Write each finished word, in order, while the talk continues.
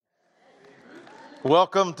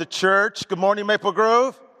Welcome to church. Good morning, Maple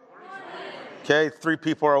Grove. Okay, 3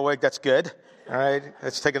 people are awake. That's good. All right,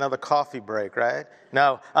 let's take another coffee break, right?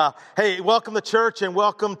 No. Hey, welcome to church and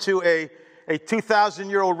welcome to a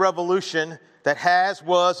 2,000-year-old revolution that has,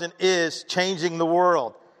 was, and is changing the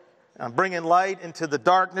world. Bringing light into the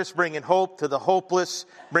darkness, bringing hope to the hopeless,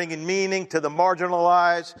 bringing meaning to the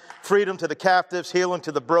marginalized, freedom to the captives, healing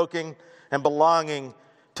to the broken, and belonging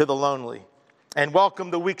to the lonely. And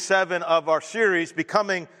welcome to week 7 of our series,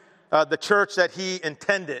 Becoming the Church That He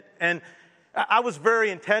Intended. And I was very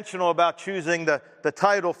intentional about choosing the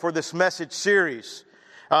title for this message series.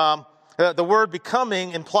 The word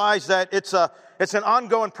becoming implies that it's an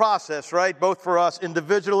ongoing process, right? Both for us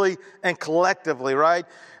individually and collectively, right?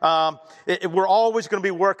 We're always going to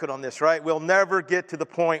be working on this, right? We'll never get to the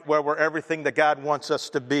point where we're everything that God wants us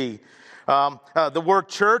to be. The word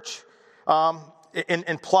church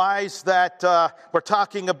implies that we're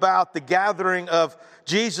talking about the gathering of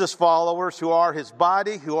Jesus followers who are his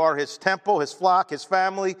body, who are his temple, his flock, his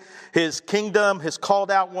family, his kingdom, his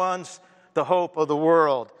called out ones, the hope of the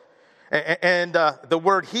world. And the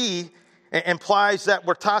word he implies that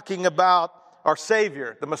we're talking about our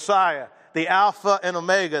Savior, the Messiah, the Alpha and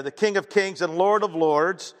Omega, the King of Kings and Lord of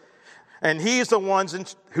Lords. And he's the one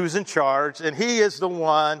who's in charge, and he is the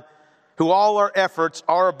one who all our efforts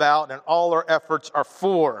are about and all our efforts are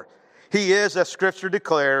for. He is, as Scripture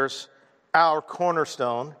declares, our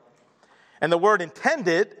cornerstone. And the word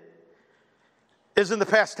intended is in the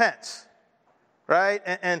past tense, right?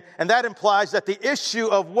 And that implies that the issue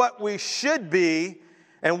of what we should be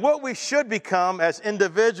and what we should become as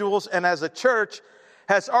individuals and as a church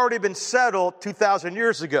has already been settled 2,000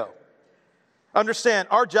 years ago. Understand,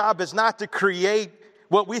 our job is not to create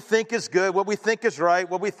what we think is good, what we think is right,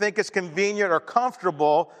 what we think is convenient or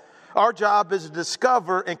comfortable. Our job is to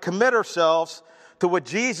discover and commit ourselves to what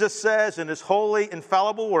Jesus says in his holy,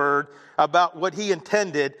 infallible word about what he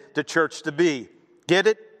intended the church to be. Get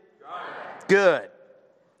it? Good.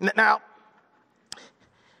 Now,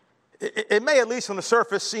 it may, at least on the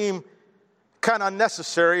surface, seem kind of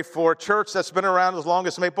unnecessary for a church that's been around as long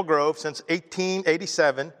as Maple Grove, since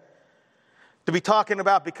 1887, to be talking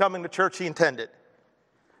about becoming the church he intended.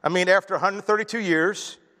 I mean, after 132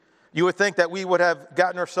 years, you would think that we would have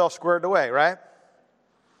gotten ourselves squared away, right?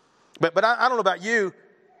 But I don't know about you,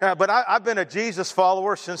 but I've been a Jesus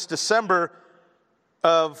follower since December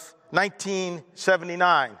of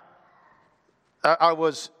 1979. I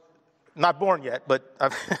was not born yet, but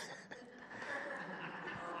that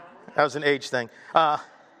was an age thing.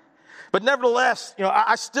 But nevertheless,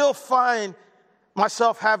 I still find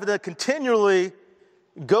myself having to continually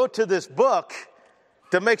go to this book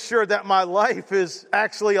to make sure that my life is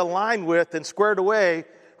actually aligned with and squared away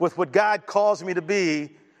with what God calls me to be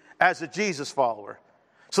as a Jesus follower.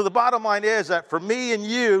 So the bottom line is that for me and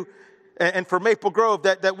you and for Maple Grove,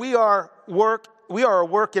 that we are a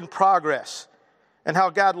work in progress, and how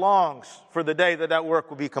God longs for the day that work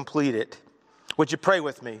will be completed. Would you pray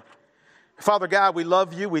with me? Father God, we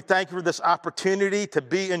love you. We thank you for this opportunity to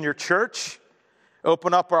be in your church.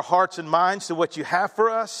 Open up our hearts and minds to what you have for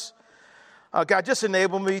us. God, just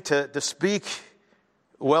enable me to speak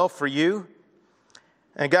well for you.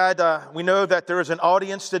 And God, we know that there is an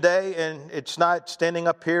audience today, and it's not standing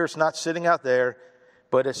up here, it's not sitting out there,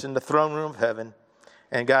 but it's in the throne room of heaven.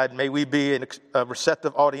 And God, may we be a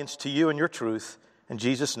receptive audience to you and your truth. In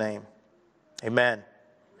Jesus' name, amen.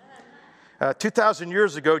 2,000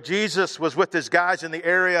 years ago, Jesus was with his guys in the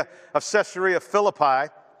area of Caesarea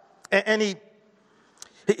Philippi, and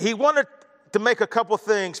he wanted to make a couple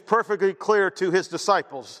things perfectly clear to his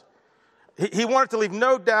disciples. He wanted to leave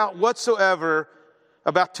no doubt whatsoever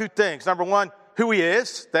about 2 things. Number 1, who he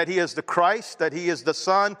is, that he is the Christ, that he is the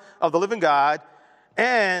Son of the living God,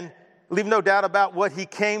 and leave no doubt about what he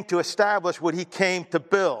came to establish, what he came to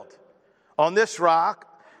build. On this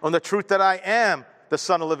rock, on the truth that I am the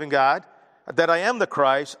Son of the living God, that I am the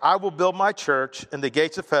Christ, I will build my church, and the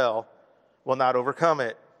gates of hell will not overcome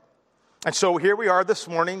it. And so here we are this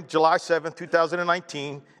morning, July 7th,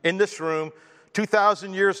 2019, in this room,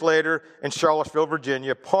 2,000 years later in Charlottesville,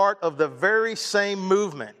 Virginia, part of the very same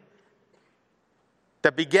movement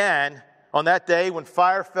that began on that day when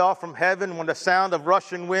fire fell from heaven, when the sound of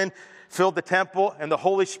rushing wind filled the temple, and the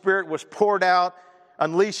Holy Spirit was poured out,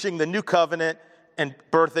 unleashing the new covenant and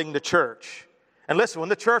birthing the church. And listen, when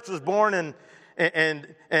the church was born in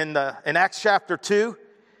Acts chapter 2,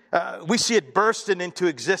 we see it bursting into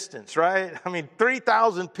existence, right? I mean,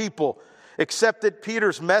 3,000 people accepted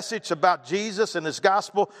Peter's message about Jesus and his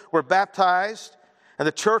gospel, were baptized, and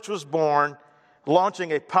the church was born,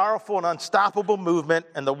 launching a powerful and unstoppable movement,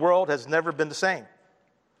 and the world has never been the same.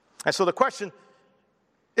 And so the question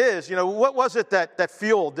is, what was it that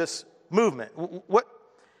fueled this movement?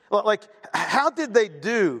 How did they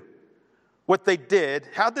do what they did?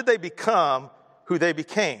 How did they become who they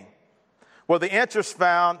became? Well, the answer's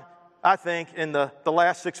found, I think, in the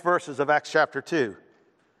last 6 verses of Acts chapter 2.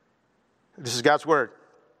 This is God's word.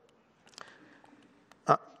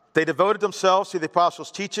 They devoted themselves to the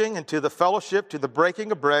apostles' teaching and to the fellowship, to the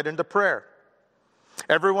breaking of bread and to prayer.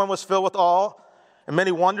 Everyone was filled with awe, and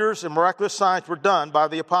many wonders and miraculous signs were done by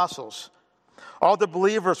the apostles. All the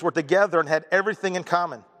believers were together and had everything in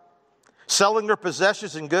common. Selling their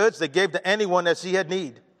possessions and goods, they gave to anyone as he had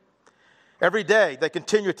need. Every day, they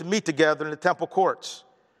continued to meet together in the temple courts.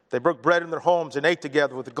 They broke bread in their homes and ate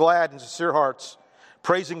together with glad and sincere hearts,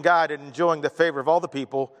 praising God and enjoying the favor of all the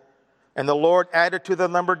people. And the Lord added to their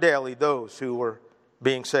number daily those who were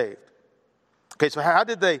being saved. Okay, so how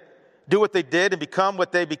did they do what they did and become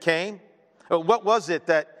what they became? What was it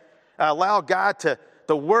that allowed God to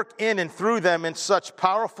work in and through them in such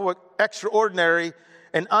powerful, extraordinary,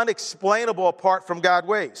 and unexplainable apart from God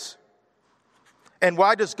ways? And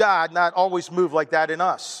why does God not always move like that in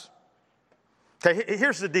us? Okay,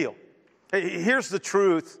 here's the deal. Here's the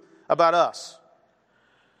truth about us.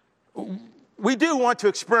 We do want to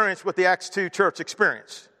experience what the Acts 2 church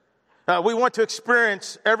experienced. We want to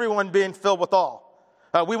experience everyone being filled with awe.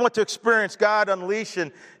 We want to experience God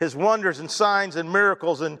unleashing his wonders and signs and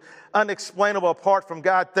miracles and unexplainable apart from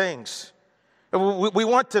God things. We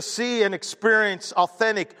want to see and experience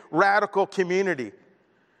authentic, radical community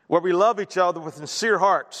where we love each other with sincere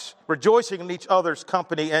hearts, rejoicing in each other's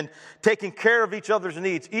company and taking care of each other's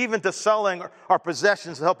needs, even to selling our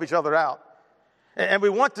possessions to help each other out. And we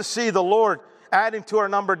want to see the Lord adding to our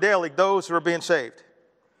number daily those who are being saved.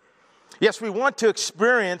 Yes, we want to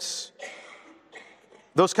experience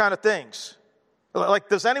those kind of things. Like,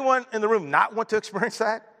 does anyone in the room not want to experience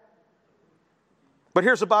that? But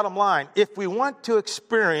here's the bottom line. If we want to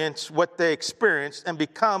experience what they experienced and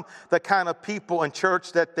become the kind of people in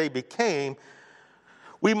church that they became,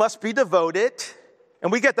 we must be devoted. And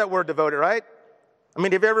we get that word devoted, right? I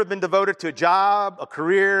mean, have you ever been devoted to a job, a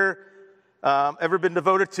career, ever been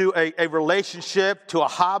devoted to a relationship, to a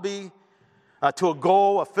hobby, to a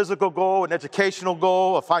goal, a physical goal, an educational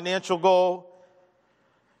goal, a financial goal?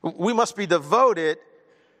 We must be devoted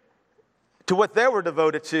to what they were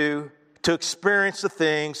devoted to experience the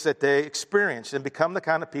things that they experienced and become the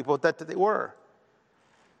kind of people that they were.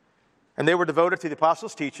 And they were devoted to the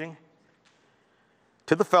apostles' teaching,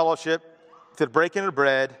 to the fellowship, to the breaking of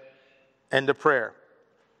bread, and to prayer.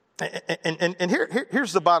 And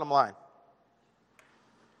here's the bottom line.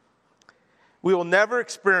 We will never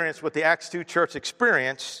experience what the Acts 2 church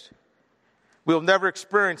experienced. We will never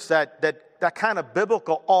experience that kind of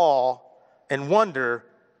biblical awe and wonder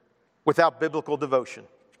without biblical devotion.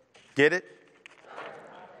 Get it?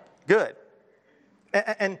 Good.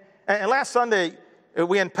 And last Sunday,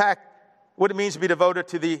 we unpacked what it means to be devoted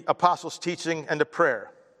to the apostles' teaching and to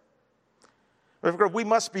prayer. We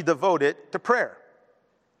must be devoted to prayer.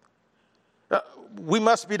 We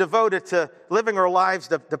must be devoted to living our lives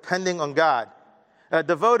depending on God.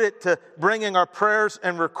 Devoted to bringing our prayers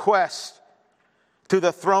and requests to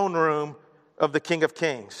the throne room of the King of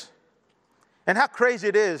Kings. And how crazy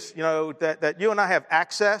it is, that you and I have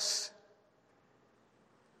access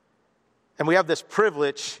and we have this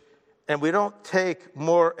privilege and we don't take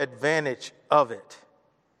more advantage of it.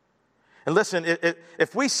 And listen,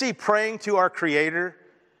 if we see praying to our Creator,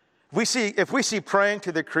 if we see praying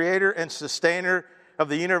to the Creator and Sustainer of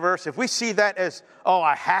the universe, if we see that as, oh,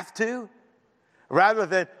 I have to, rather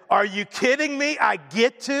than, are you kidding me? I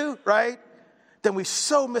get to, right? Then we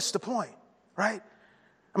so miss the point, right?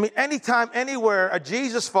 I mean, anytime, anywhere, a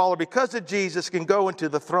Jesus follower, because of Jesus, can go into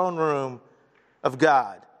the throne room of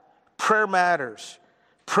God. Prayer matters.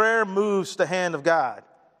 Prayer moves the hand of God.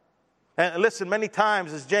 And listen, many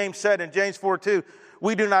times, as James said in James 4:2,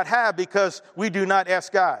 we do not have because we do not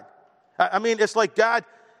ask God. I mean, it's like God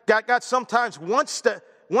sometimes wants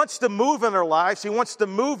to move in our lives. He wants to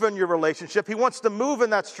move in your relationship. He wants to move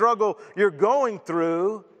in that struggle you're going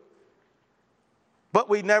through. But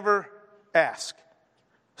we never ask.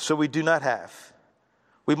 So we do not have.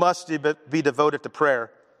 We must be devoted to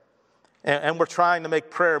prayer. And we're trying to make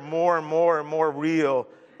prayer more and more and more real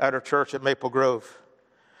at our church at Maple Grove.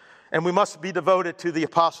 And we must be devoted to the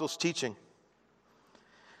apostles' teaching.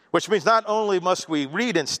 Which means not only must we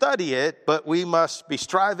read and study it, but we must be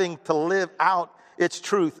striving to live out its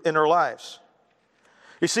truth in our lives.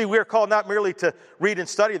 You see, we are called not merely to read and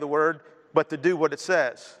study the Word, but to do what it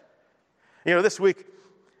says. This week,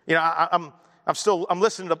 I'm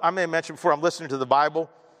listening to, I may have mentioned before, I'm listening to the Bible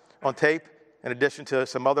on tape in addition to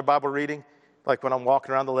some other Bible reading. like when I'm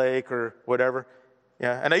walking around the lake or whatever.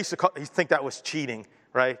 Yeah, and I used to think that was cheating,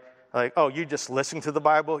 right? Like, oh, you just listen to the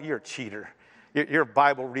Bible? You're a cheater. You're a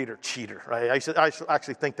Bible reader cheater, right? I used to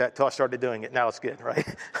actually think that until I started doing it. Now it's good, right?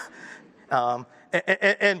 But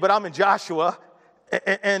I'm in Joshua,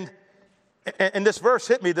 and this verse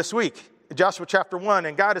hit me this week, Joshua chapter 1,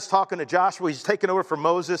 and God is talking to Joshua. He's taking over from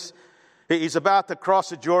Moses. He's about to cross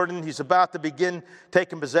the Jordan. He's about to begin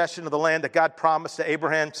taking possession of the land that God promised to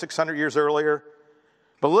Abraham 600 years earlier.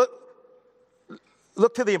 But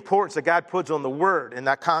look to the importance that God puts on the word in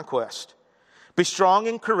that conquest. Be strong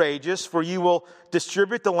and courageous, for you will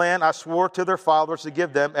distribute the land I swore to their fathers to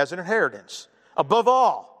give them as an inheritance. Above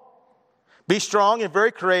all, be strong and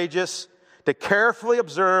very courageous to carefully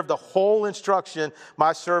observe the whole instruction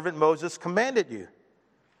my servant Moses commanded you.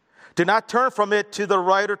 Do not turn from it to the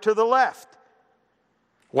right or to the left.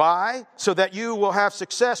 Why? So that you will have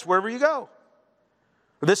success wherever you go.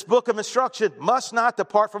 This book of instruction must not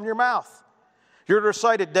depart from your mouth. You're to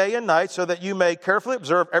recite it day and night so that you may carefully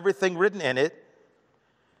observe everything written in it.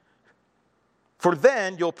 For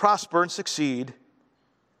then you'll prosper and succeed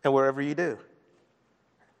in wherever you do.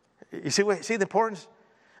 You see the importance?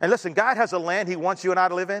 And listen, God has a land He wants you and I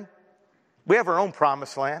to live in. We have our own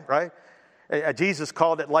promised land, right? Jesus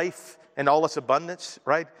called it life in all its abundance,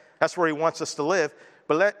 right? That's where He wants us to live.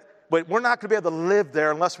 But we're not going to be able to live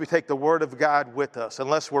there unless we take the Word of God with us,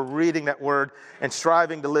 unless we're reading that Word and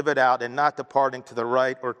striving to live it out and not departing to the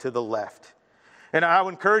right or to the left. And I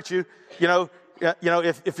would encourage you,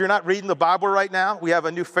 if you're not reading the Bible right now, we have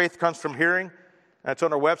a new Faith Comes From Hearing. It's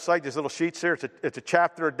on our website. There's little sheets here. It's a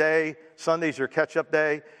chapter a day. Sunday's your catch-up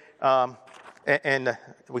day. And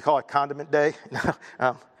we call it Condiment Day.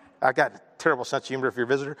 I got a terrible sense of humor if you're a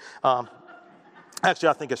visitor. Actually,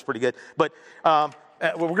 I think it's pretty good. But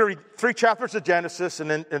we're going to read 3 chapters of Genesis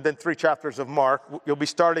and then 3 chapters of Mark. You'll be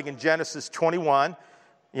starting in Genesis 21.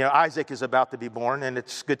 Isaac is about to be born, and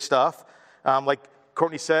it's good stuff. Like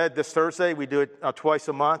Courtney said, this Thursday, we do it twice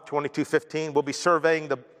a month, 22:15. We'll be surveying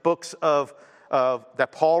the books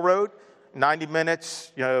that Paul wrote, 90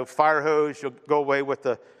 minutes, fire hose. You'll go away with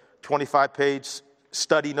the 25-page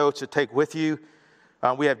study notes to take with you.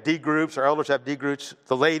 We have D groups. Our elders have D groups.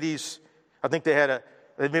 The ladies, I think they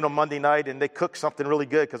meet on Monday night, and they cooked something really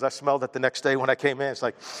good because I smelled it the next day when I came in. It's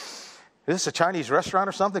like, is this a Chinese restaurant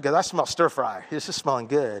or something? Because I smell stir fry. This is smelling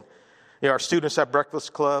good. Our students have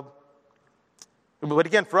breakfast club. But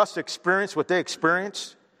again, for us to experience what they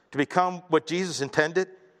experienced, to become what Jesus intended,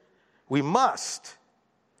 we must,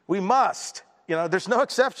 there's no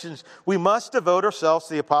exceptions. We must devote ourselves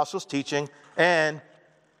to the apostles' teaching and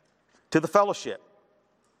to the fellowship.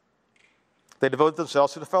 They devoted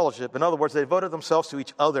themselves to the fellowship. In other words, they devoted themselves to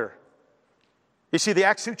each other. You see, the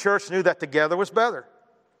Acts 2 church knew that together was better.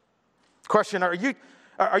 Question, are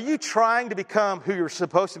you trying to become who you're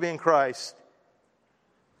supposed to be in Christ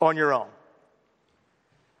on your own?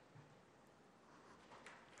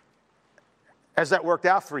 Has that worked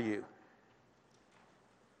out for you?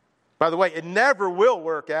 By the way, it never will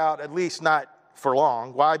work out, at least not for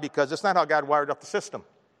long. Why? Because it's not how God wired up the system.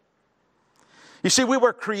 You see, we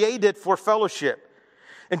were created for fellowship.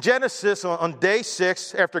 In Genesis, on day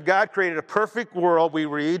 6, after God created a perfect world, we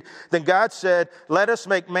read, then God said, let us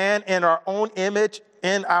make man in our own image,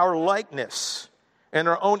 in our likeness. In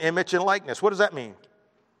our own image and likeness. What does that mean?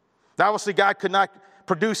 Now, obviously, God could not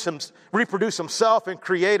reproduce himself and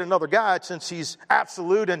create another God since he's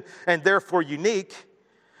absolute and therefore unique.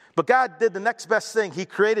 But God did the next best thing. He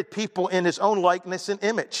created people in his own likeness and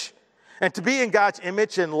image. And to be in God's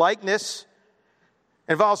image and likeness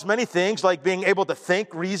involves many things like being able to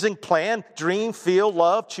think, reason, plan, dream, feel,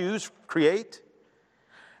 love, choose, create.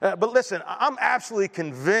 But listen, I'm absolutely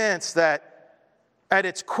convinced that at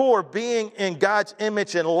its core, being in God's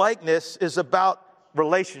image and likeness is about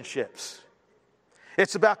relationships.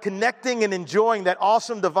 It's about connecting and enjoying that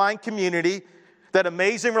awesome divine community, that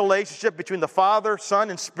amazing relationship between the Father, Son,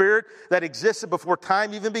 and Spirit that existed before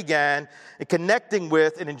time even began, and connecting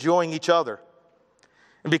with and enjoying each other.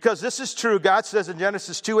 And because this is true, God says in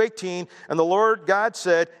Genesis 2:18, and the Lord God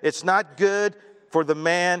said, it's not good for the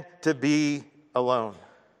man to be alone.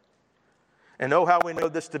 And oh, how we know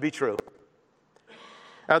this to be true.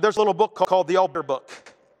 Now, there's a little book called The Elder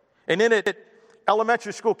Book. And in it,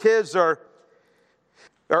 elementary school kids are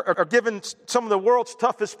given some of the world's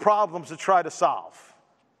toughest problems to try to solve.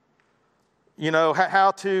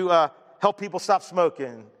 How to help people stop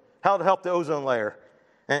smoking, how to help the ozone layer.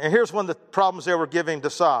 And here's one of the problems they were given to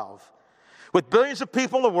solve. With billions of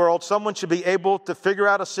people in the world, someone should be able to figure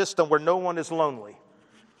out a system where no one is lonely.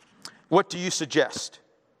 What do you suggest?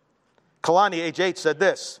 Kalani, age 8, said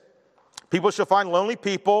this: people should find lonely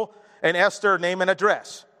people and ask their name and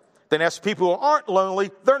address. Then ask people who aren't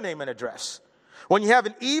lonely their name and address. When you have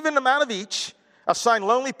an even amount of each, assign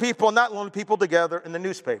lonely people and not lonely people together in the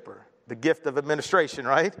newspaper. The gift of administration,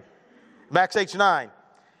 right? Max H9.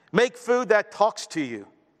 Make food that talks to you.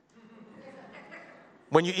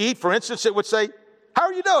 When you eat, for instance, it would say, "How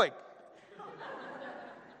are you doing?"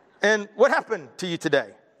 And "What happened to you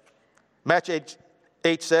today?" Match H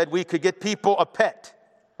said we could get people a pet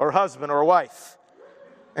or a husband or a wife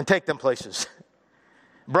and take them places.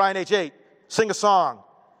 Brian H8, sing a song,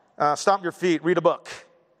 stomp your feet, read a book.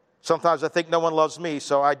 Sometimes I think no one loves me,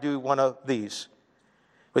 so I do one of these.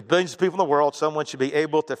 With billions of people in the world, someone should be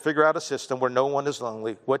able to figure out a system where no one is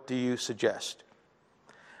lonely. What do you suggest?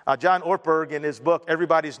 John Ortberg, in his book,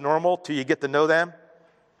 Everybody's Normal Till You Get to Know Them,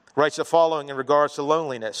 writes the following in regards to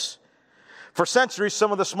loneliness. For centuries,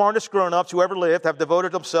 some of the smartest grown-ups who ever lived have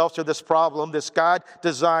devoted themselves to this problem, this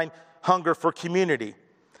God-designed hunger for community.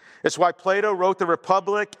 It's why Plato wrote The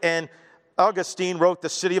Republic and Augustine wrote The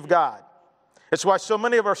City of God. It's why so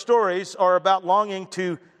many of our stories are about longing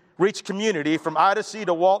to reach community, from Odyssey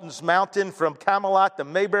to Walton's Mountain, from Camelot to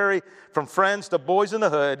Mayberry, from Friends to Boys in the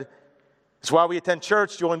Hood. It's why we attend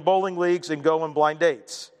church, join bowling leagues, and go on blind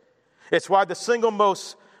dates. It's why the single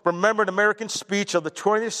most remembered American speech of the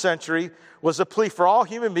 20th century was a plea for all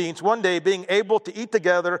human beings one day being able to eat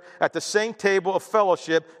together at the same table of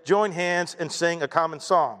fellowship, join hands, and sing a common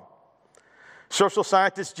song. Social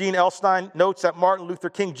scientist Gene Elstein notes that Martin Luther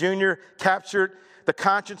King Jr. captured the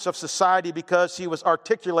conscience of society because he was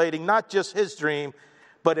articulating not just his dream,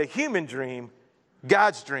 but a human dream,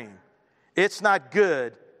 God's dream. It's not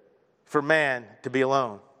good for man to be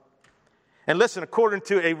alone. And listen, according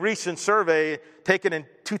to a recent survey taken in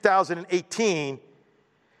 2018,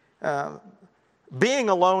 being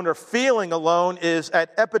alone or feeling alone is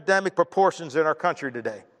at epidemic proportions in our country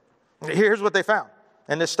today. Here's what they found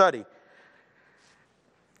in this study.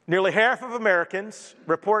 Nearly half of Americans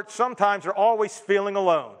report sometimes or always feeling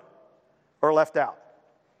alone or left out.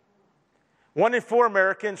 1 in 4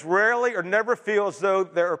 Americans rarely or never feel as though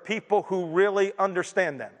there are people who really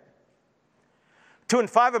understand them. 2 in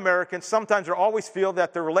 5 Americans sometimes or always feel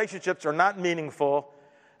that their relationships are not meaningful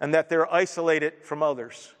and that they're isolated from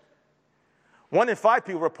others. 1 in 5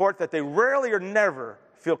 people report that they rarely or never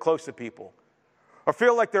feel close to people or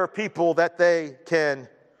feel like there are people that they can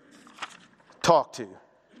talk to.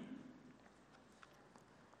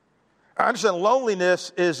 I understand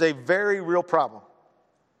loneliness is a very real problem.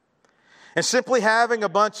 And simply having a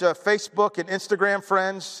bunch of Facebook and Instagram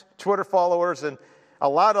friends, Twitter followers, and a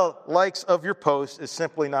lot of likes of your posts is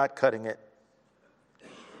simply not cutting it.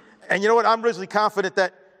 And you know what? I'm reasonably confident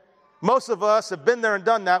that most of us have been there and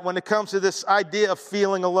done that when it comes to this idea of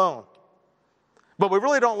feeling alone. But we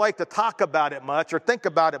really don't like to talk about it much or think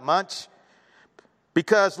about it much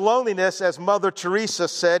because loneliness, as Mother Teresa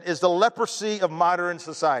said, is the leprosy of modern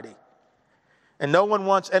society. And no one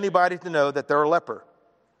wants anybody to know that they're a leper.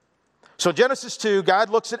 So Genesis 2, God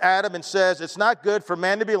looks at Adam and says, it's not good for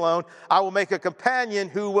man to be alone. I will make a companion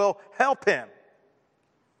who will help him.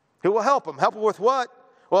 Who will help him? Help him with what?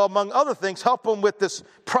 Well, among other things, help him with this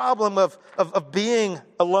problem of being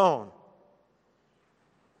alone.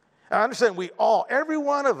 I understand every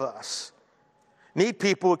one of us, need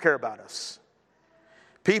people who care about us.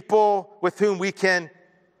 People with whom we can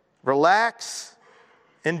relax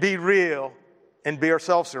and be real and be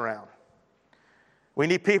ourselves around. We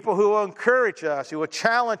need people who will encourage us, who will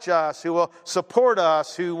challenge us, who will support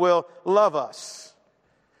us, who will love us.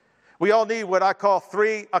 We all need what I call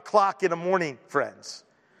 3 o'clock in the morning friends.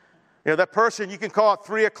 You know, that person you can call at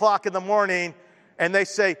 3 o'clock in the morning and they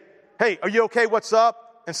say, "Hey, are you okay? What's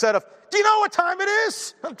up?" Instead of, "Do you know what time it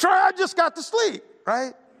is? I just got to sleep,"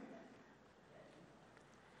 right?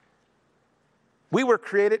 We were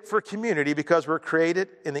created for community because we're created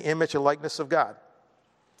in the image and likeness of God,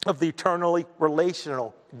 of the eternally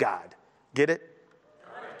relational God. Get it?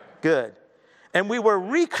 Good. And we were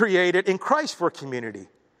recreated in Christ for community.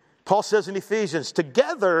 Paul says in Ephesians,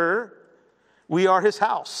 together we are his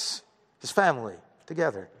house, his family,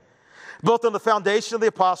 together. Built on the foundation of the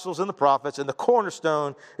apostles and the prophets, and the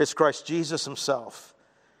cornerstone is Christ Jesus himself.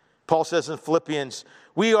 Paul says in Philippians,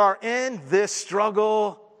 we are in this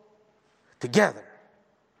struggle together.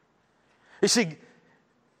 You see,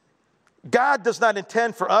 God does not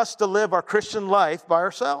intend for us to live our Christian life by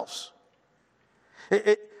ourselves.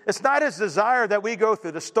 It's not his desire that we go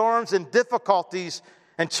through the storms and difficulties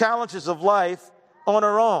and challenges of life on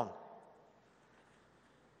our own.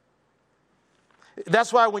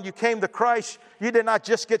 That's why when you came to Christ, you did not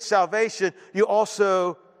just get salvation, you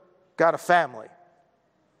also got a family.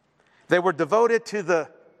 They were devoted to the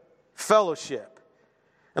fellowship.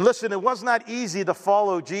 And listen, it was not easy to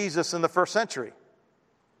follow Jesus in the first century.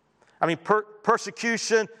 I mean,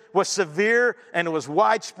 persecution was severe and it was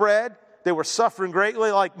widespread. They were suffering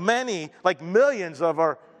greatly, like millions of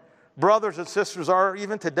our brothers and sisters are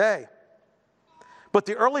even today. But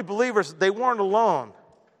the early believers, they weren't alone.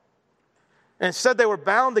 And instead, they were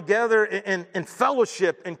bound together in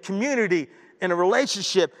fellowship, in community, in a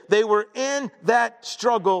relationship. They were in that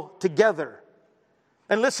struggle together.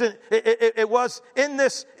 And listen, it was in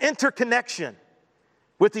this interconnection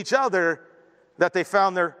with each other that they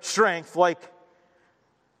found their strength, like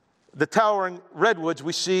the towering redwoods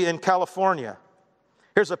we see in California.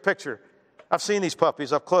 Here's a picture. I've seen these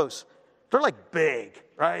puppies up close. They're like big,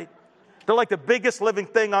 right? They're like the biggest living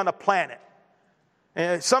thing on the planet.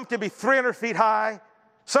 And some can be 300 feet high.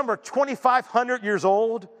 Some are 2,500 years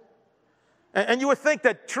old. And you would think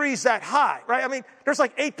that trees that high, right? I mean, there's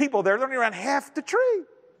like 8 people there. They're only around half the tree.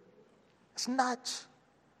 It's nuts.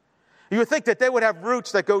 You would think that they would have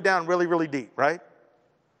roots that go down really, really deep, right?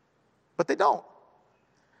 But they don't.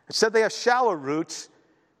 Instead, they have shallow roots,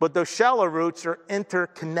 but those shallow roots are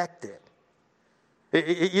interconnected.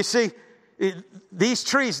 You see, these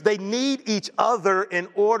trees, they need each other in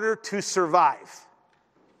order to survive.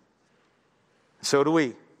 So do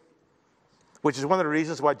we, which is one of the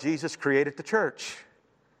reasons why Jesus created the church.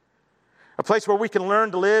 A place where we can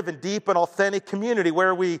learn to live in deep and authentic community,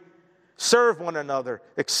 where we serve one another,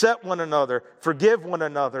 accept one another, forgive one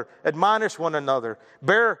another, admonish one another,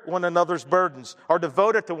 bear one another's burdens, are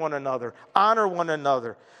devoted to one another, honor one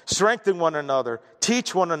another, strengthen one another,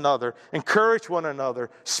 teach one another, encourage one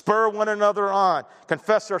another, spur one another on,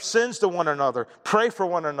 confess our sins to one another, pray for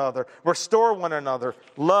one another, restore one another,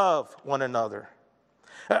 love one another.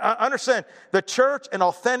 Understand, the church and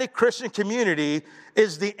authentic Christian community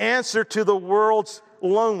is the answer to the world's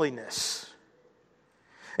loneliness.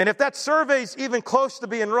 And if that survey is even close to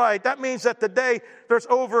being right, that means that today there's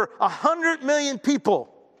over 100 million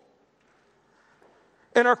people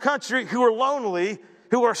in our country who are lonely,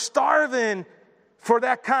 who are starving for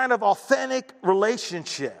that kind of authentic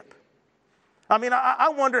relationship. I mean, I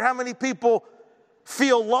wonder how many people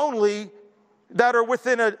feel lonely that are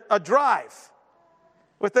within a drive,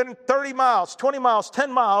 within 30 miles, 20 miles,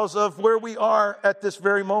 10 miles of where we are at this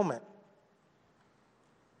very moment.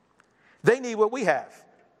 They need what we have.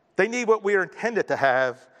 They need what we are intended to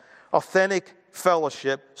have: authentic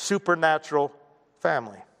fellowship, supernatural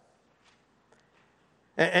family.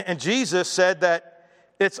 And Jesus said that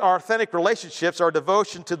it's our authentic relationships, our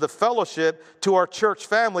devotion to the fellowship, to our church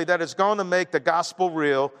family, that is going to make the gospel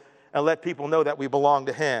real and let people know that we belong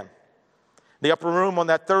to Him. The upper room on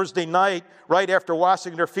that Thursday night, right after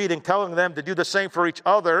washing their feet and telling them to do the same for each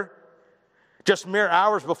other, just mere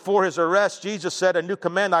hours before His arrest, Jesus said, "A new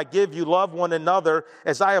command I give you, love one another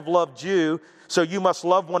as I have loved you, so you must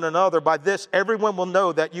love one another. By this, everyone will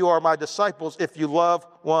know that you are my disciples if you love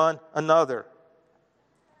one another."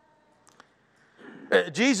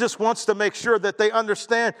 Jesus wants to make sure that they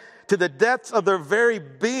understand to the depths of their very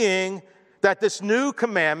being that this new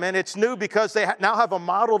commandment, it's new because they now have a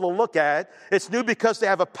model to look at. It's new because they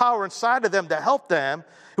have a power inside of them to help them.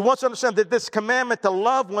 He wants to understand that this commandment to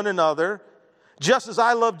love one another, just as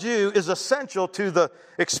I loved you, is essential to the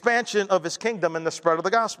expansion of His kingdom and the spread of the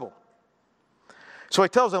gospel. So He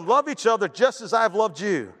tells them, love each other just as I've loved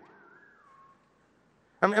you.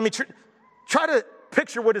 I mean, try to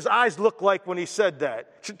picture what His eyes looked like when He said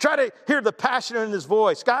that. Try to hear the passion in His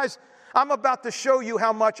voice. Guys, I'm about to show you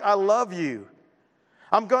how much I love you.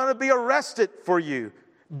 I'm going to be arrested for you,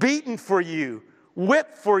 beaten for you,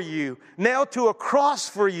 whipped for you, nailed to a cross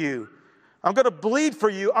for you. I'm going to bleed for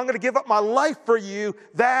you. I'm going to give up my life for you.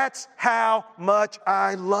 That's how much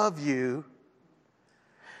I love you.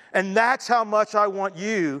 And that's how much I want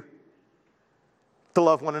you to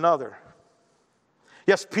love one another.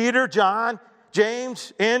 Yes, Peter, John,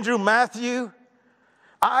 James, Andrew, Matthew,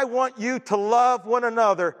 I want you to love one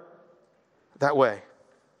another that way.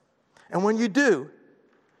 And when you do,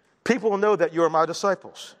 people will know that you are my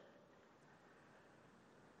disciples.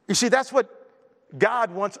 You see, that's what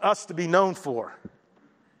God wants us to be known for,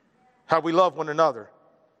 how we love one another.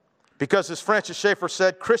 Because as Francis Schaeffer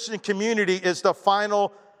said, Christian community is the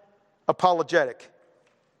final apologetic.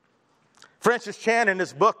 Francis Chan, in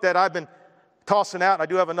his book that I've been tossing out, and I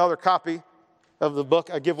do have another copy of the book.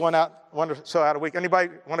 I give one out, one or so out a week. Anybody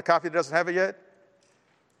want a copy that doesn't have it yet?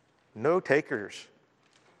 No takers.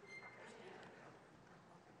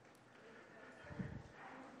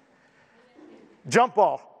 Jump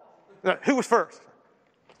ball. Who was first?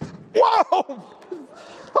 Whoa!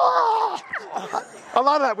 Ah! A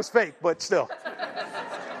lot of that was fake, but still.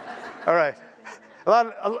 All right.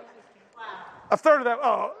 A third of them.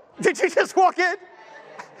 Oh, did you just walk in?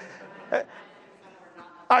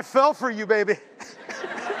 I fell for you, baby.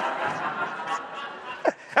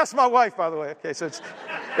 That's my wife, by the way. Okay, so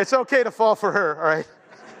it's okay to fall for her, all right?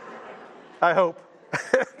 I hope.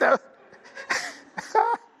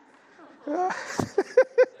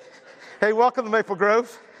 Hey, welcome to Maple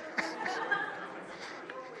Grove.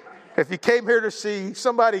 If you came here to see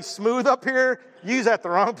somebody smooth up here, you's at the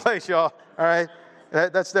wrong place, y'all. All right?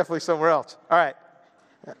 That's definitely somewhere else. All right.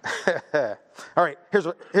 All right,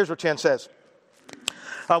 here's what Chan says.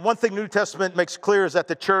 One thing the New Testament makes clear is that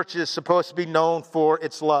the church is supposed to be known for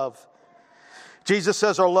its love. Jesus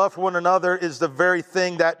says our love for one another is the very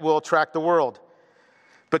thing that will attract the world.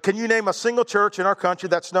 But can you name a single church in our country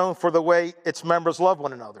that's known for the way its members love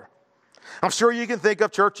one another? I'm sure you can think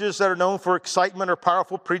of churches that are known for excitement or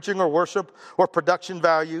powerful preaching or worship or production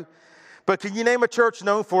value. But can you name a church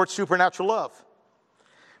known for its supernatural love?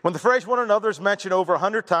 When the phrase one another is mentioned over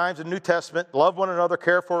 100 times in the New Testament, love one another,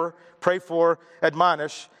 care for, pray for,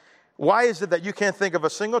 admonish, why is it that you can't think of a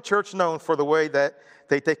single church known for the way that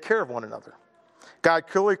they take care of one another? God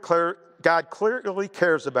clearly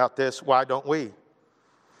cares about this. Why don't we?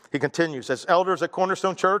 He continues, as elders at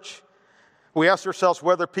Cornerstone Church, we asked ourselves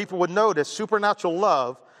whether people would notice supernatural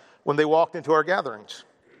love when they walked into our gatherings.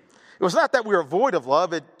 It was not that we were void of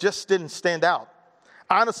love, it just didn't stand out.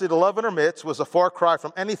 Honestly, the love in our midst was a far cry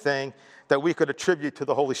from anything that we could attribute to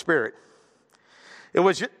the Holy Spirit.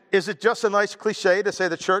 Is it just a nice cliche to say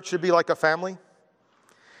the church should be like a family?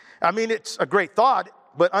 I mean, it's a great thought,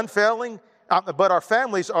 but unfailing, but our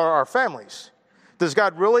families are our families. Does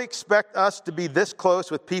God really expect us to be this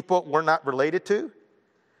close with people we're not related to,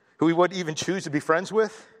 who we wouldn't even choose to be friends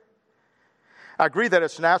with? I agree that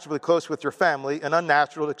it's natural to be close with your family and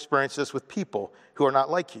unnatural to experience this with people who are not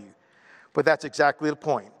like you. But that's exactly the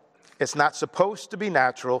point. It's not supposed to be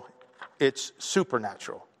natural, it's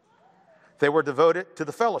supernatural. They were devoted to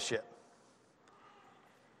the fellowship.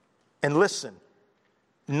 And listen,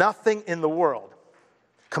 nothing in the world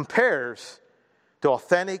compares to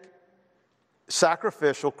authentic,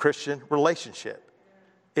 sacrificial Christian relationship.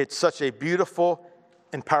 It's such a beautiful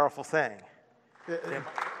and powerful thing.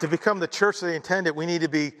 To become the church that they intended, we need to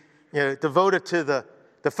be devoted to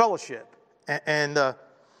the fellowship. And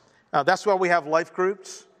that's why we have life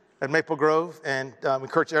groups at Maple Grove, and we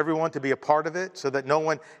encourage everyone to be a part of it so that no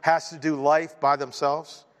one has to do life by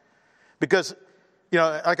themselves. Because,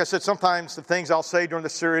 like I said, sometimes the things I'll say during the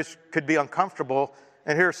series could be uncomfortable,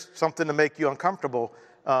 and here's something to make you uncomfortable.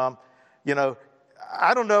 I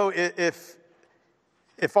don't know if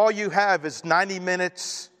all you have is 90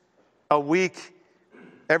 minutes a week,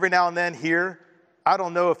 every now and then here, I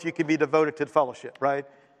don't know if you can be devoted to the fellowship, right?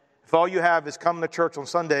 If all you have is coming to church on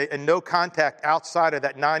Sunday and no contact outside of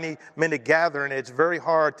that 90-minute gathering, it's very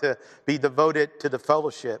hard to be devoted to the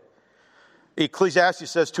fellowship. Ecclesiastes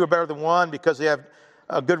says two are better than one because they have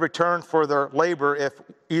a good return for their labor. If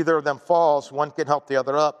either of them falls, one can help the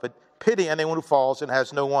other up. But pity anyone who falls and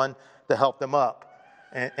has no one to help them up.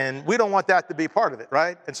 And we don't want that to be part of it,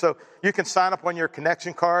 right? And so you can sign up on your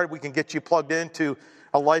connection card. We can get you plugged into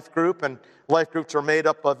a life group. And life groups are made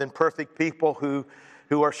up of imperfect people who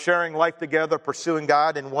are sharing life together, pursuing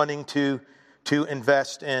God, and wanting to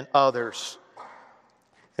invest in others.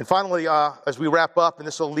 And finally, as we wrap up, and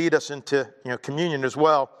this will lead us into communion as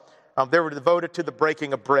well, they were devoted to the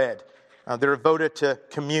breaking of bread. They're devoted to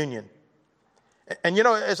communion. And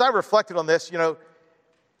as I reflected on this,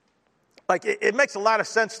 it makes a lot of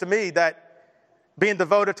sense to me that being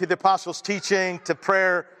devoted to the apostles' teaching, to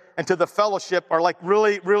prayer, and to the fellowship are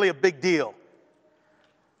really, really a big deal.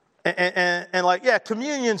 And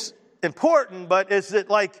communion's important, but is it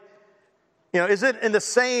is it in the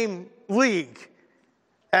same league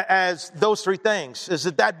as those three things? Is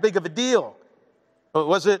it that big of a deal? Or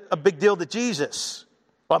was it a big deal to Jesus?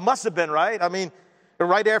 Well, it must have been, right? I mean,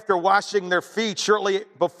 right after washing their feet, shortly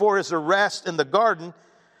before his arrest in the garden,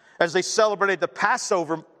 as they celebrated the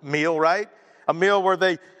Passover meal, right? A meal where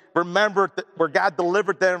they remembered where God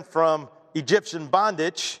delivered them from Egyptian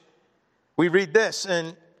bondage. We read this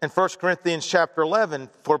in 1 Corinthians chapter 11,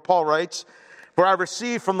 for Paul writes, "For I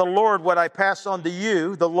received from the Lord what I passed on to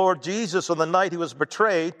you. The Lord Jesus, on the night he was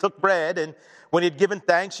betrayed, took bread, and when he had given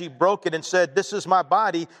thanks, he broke it and said, 'This is my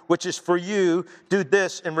body, which is for you. Do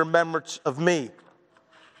this in remembrance of me.'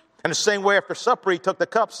 In the same way, after supper, he took the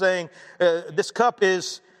cup, saying, 'This cup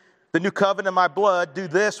is the new covenant in my blood. Do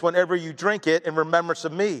this whenever you drink it in remembrance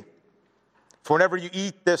of me. For whenever you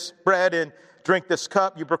eat this bread and drink this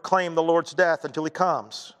cup, you proclaim the Lord's death until he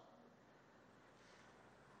comes.'"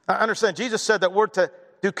 I understand Jesus said that we're to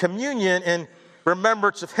do communion in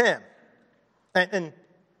remembrance of him. And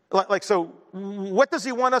So what does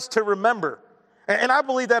he want us to remember? And I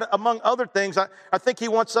believe that among other things, I think he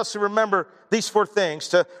wants us to remember these 4 things.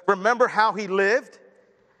 To remember how he lived.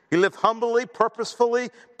 He lived humbly, purposefully,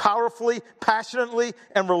 powerfully, passionately,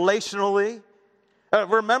 and relationally.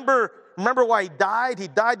 Remember why he died. He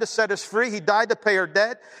died to set us free. He died to pay our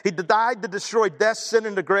debt. He died to destroy death, sin,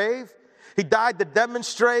 and the grave. He died to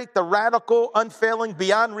demonstrate the radical, unfailing,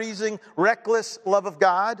 beyond reason, reckless love of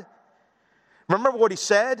God. Remember what he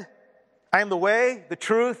said? I am the way, the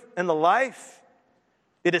truth, and the life.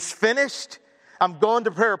 It is finished. I'm going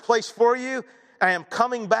to prepare a place for you. I am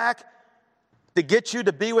coming back to get you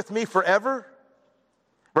to be with me forever.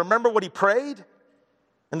 Remember what he prayed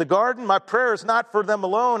in the garden? My prayer is not for them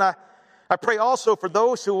alone. I pray also for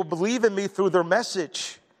those who will believe in me through their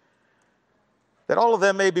message. That all of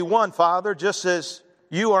them may be one, Father, just as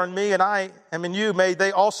you are in me and I am in you. May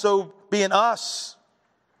they also be in us,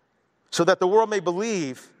 so that the world may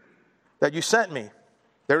believe that you sent me.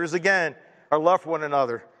 There is again our love for one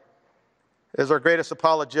another is our greatest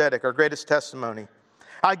apologetic, our greatest testimony.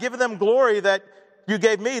 I give them glory that you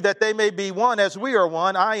gave me, that they may be one as we are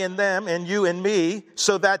one, I in them and you in me,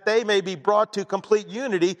 so that they may be brought to complete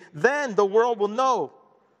unity. Then the world will know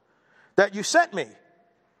that you sent me.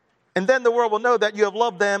 And then the world will know that you have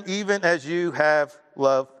loved them even as you have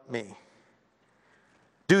loved me.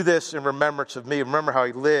 Do this in remembrance of me. Remember how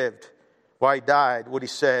he lived, why he died, what he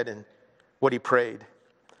said, and what he prayed.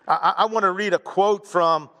 I want to read a quote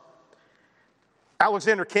from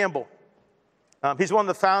Alexander Campbell. He's one of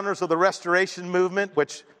the founders of the Restoration Movement,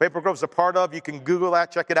 which Maple Grove is a part of. You can Google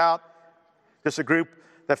that, check it out. It's a group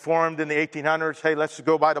that formed in the 1800s. Hey, let's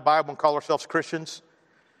go by the Bible and call ourselves Christians.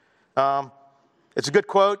 It's a good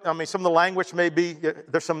quote. I mean, some of the language may be,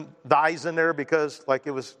 there's some thys in there because like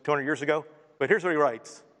it was 200 years ago. But here's what he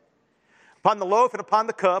writes. Upon the loaf and upon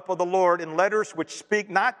the cup of the Lord, in letters which speak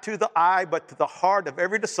not to the eye, but to the heart of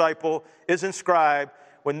every disciple, is inscribed,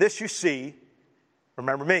 when this you see,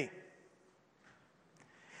 remember me.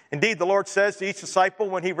 Indeed, the Lord says to each disciple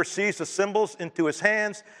when he receives the symbols into his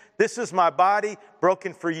hands, this is my body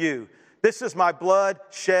broken for you. This is my blood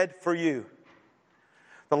shed for you.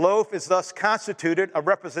 The loaf is thus constituted a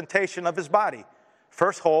representation of his body,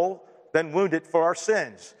 first whole, then wounded for our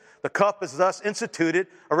sins. The cup is thus instituted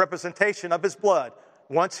a representation of his blood,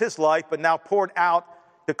 once his life, but now poured out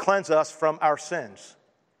to cleanse us from our sins.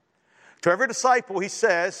 To every disciple, he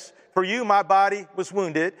says, for you my body was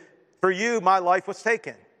wounded, for you my life was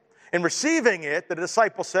taken. In receiving it, the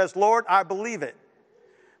disciple says, Lord, I believe it.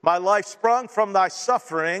 My life sprung from thy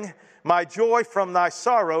suffering, my joy from thy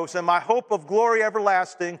sorrows, and my hope of glory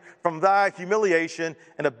everlasting from thy humiliation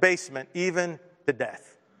and abasement, even to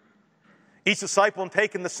death. Each disciple, in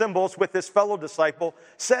taking the symbols with his fellow disciple,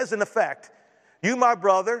 says in effect, you, my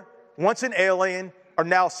brother, once an alien, are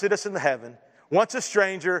now a citizen of heaven. Once a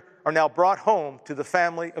stranger, are now brought home to the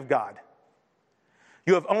family of God.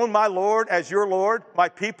 You have owned my Lord as your Lord, my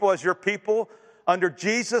people as your people. Under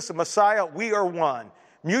Jesus, the Messiah, we are one.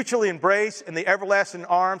 Mutually embraced in the everlasting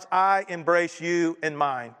arms, I embrace you in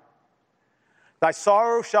mine. Thy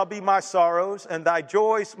sorrows shall be my sorrows, and thy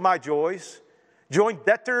joys my joys. Joint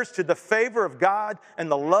debtors to the favor of God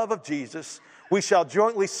and the love of Jesus, we shall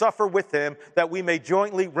jointly suffer with him, that we may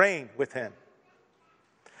jointly reign with him.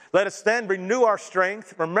 Let us then renew our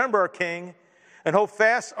strength, remember our King, and hold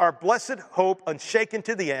fast our blessed hope unshaken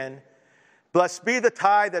to the end. Blessed be the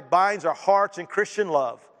tie that binds our hearts in Christian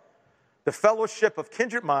love. The fellowship of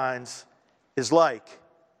kindred minds is like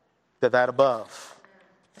to that above.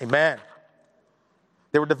 Amen.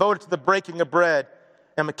 They were devoted to the breaking of bread.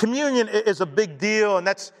 And communion is a big deal, and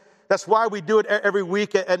that's why we do it every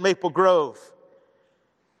week at Maple Grove.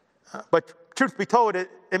 But truth be told, it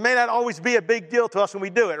may not always be a big deal to us when we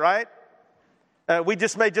do it, right? We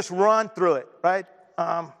may just run through it, right?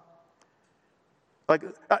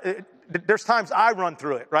 There's times I run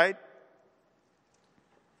through it, right?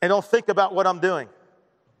 And don't think about what I'm doing.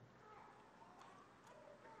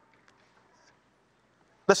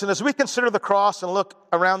 Listen, as we consider the cross and look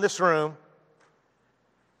around this room,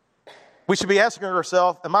 we should be asking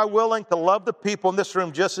ourselves, am I willing to love the people in this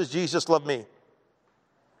room just as Jesus loved me?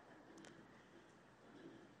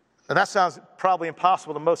 And that sounds probably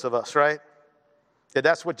impossible to most of us, right? That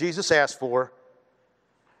that's what Jesus asked for,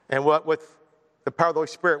 and what with the power of the Holy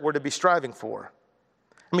Spirit we're to be striving for.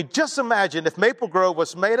 I mean, just imagine if Maple Grove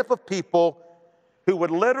was made up of people who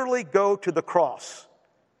would literally go to the cross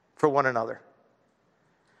for one another.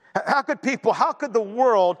 How could the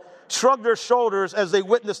world shrug their shoulders as they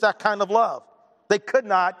witnessed that kind of love? They could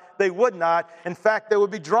not, they would not. In fact, they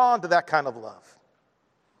would be drawn to that kind of love.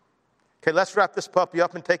 Okay, let's wrap this puppy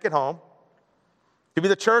up and take it home. to be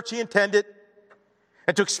the church he intended,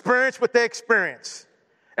 and to experience what they experience.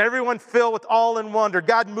 Everyone filled with awe and wonder,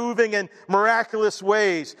 God moving in miraculous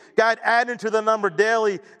ways, God adding to the number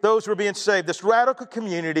daily those who are being saved. This radical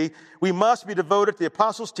community, we must be devoted to the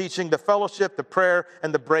apostles' teaching, the fellowship, the prayer,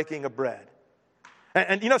 and the breaking of bread.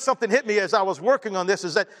 And you know, something hit me as I was working on this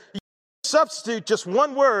is that you substitute just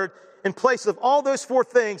one word in place of all those four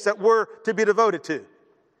things that we're to be devoted to.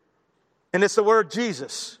 And it's the word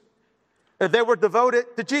Jesus. They were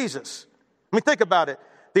devoted to Jesus. I mean, think about it.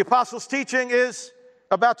 The apostles' teaching is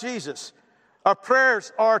about Jesus. Our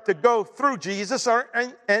prayers are to go through Jesus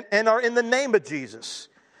and are in the name of Jesus.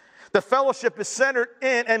 The fellowship is centered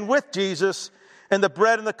in and with Jesus, and the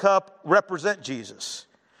bread and the cup represent Jesus.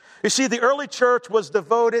 You see, the early church was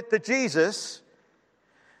devoted to Jesus,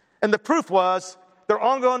 and the proof was their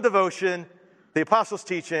ongoing devotion, the apostles'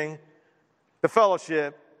 teaching, the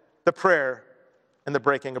fellowship, the prayer, and the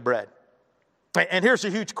breaking of bread. And here's a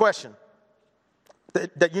huge question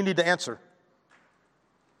that you need to answer.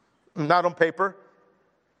 Not on paper,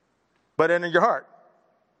 but in your heart.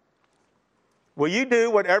 Will you do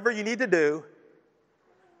whatever you need to do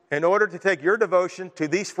in order to take your devotion to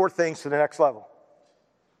these four things to the next level?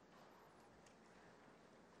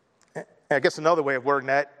 And I guess another way of wording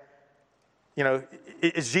that, you know,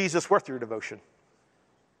 is Jesus worth your devotion?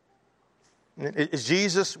 Is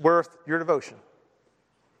Jesus worth your devotion?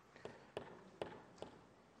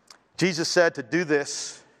 Jesus said to do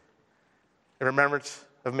this in remembrance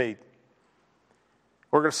of me.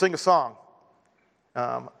 We're going to sing a song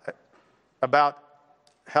about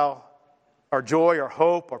how our joy, our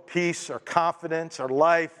hope, our peace, our confidence, our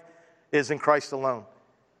life is in Christ alone.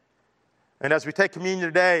 And as we take communion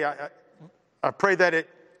today, I pray that it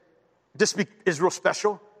just is real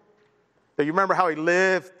special. That you remember how he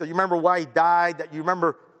lived, that you remember why he died, that you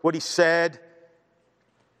remember what he said,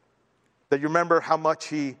 that you remember how much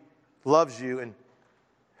he loves you and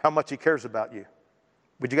how much he cares about you.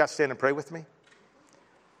 Would you guys stand and pray with me?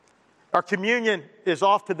 Our communion is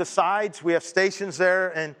off to the sides. We have stations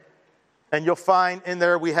there, and you'll find in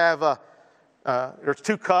there we have there's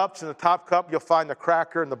two cups. In the top cup, you'll find the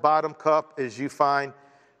cracker, and the bottom cup is you find,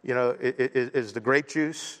 you know, is the grape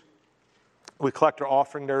juice. We collect our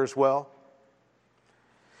offering there as well.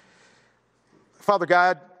 Father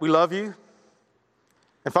God, we love you.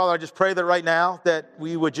 And Father, I just pray that right now that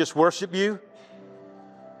we would just worship you.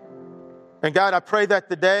 And God, I pray that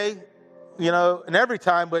today, you know, and every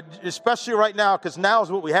time, but especially right now, because now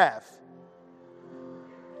is what we have.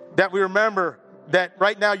 That we remember that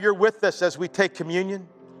right now you're with us as we take communion.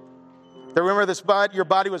 That remember your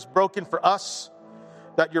body was broken for us.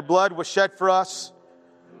 That your blood was shed for us.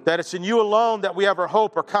 That it's in you alone that we have our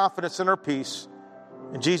hope, our confidence, and our peace.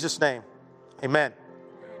 In Jesus' name, amen.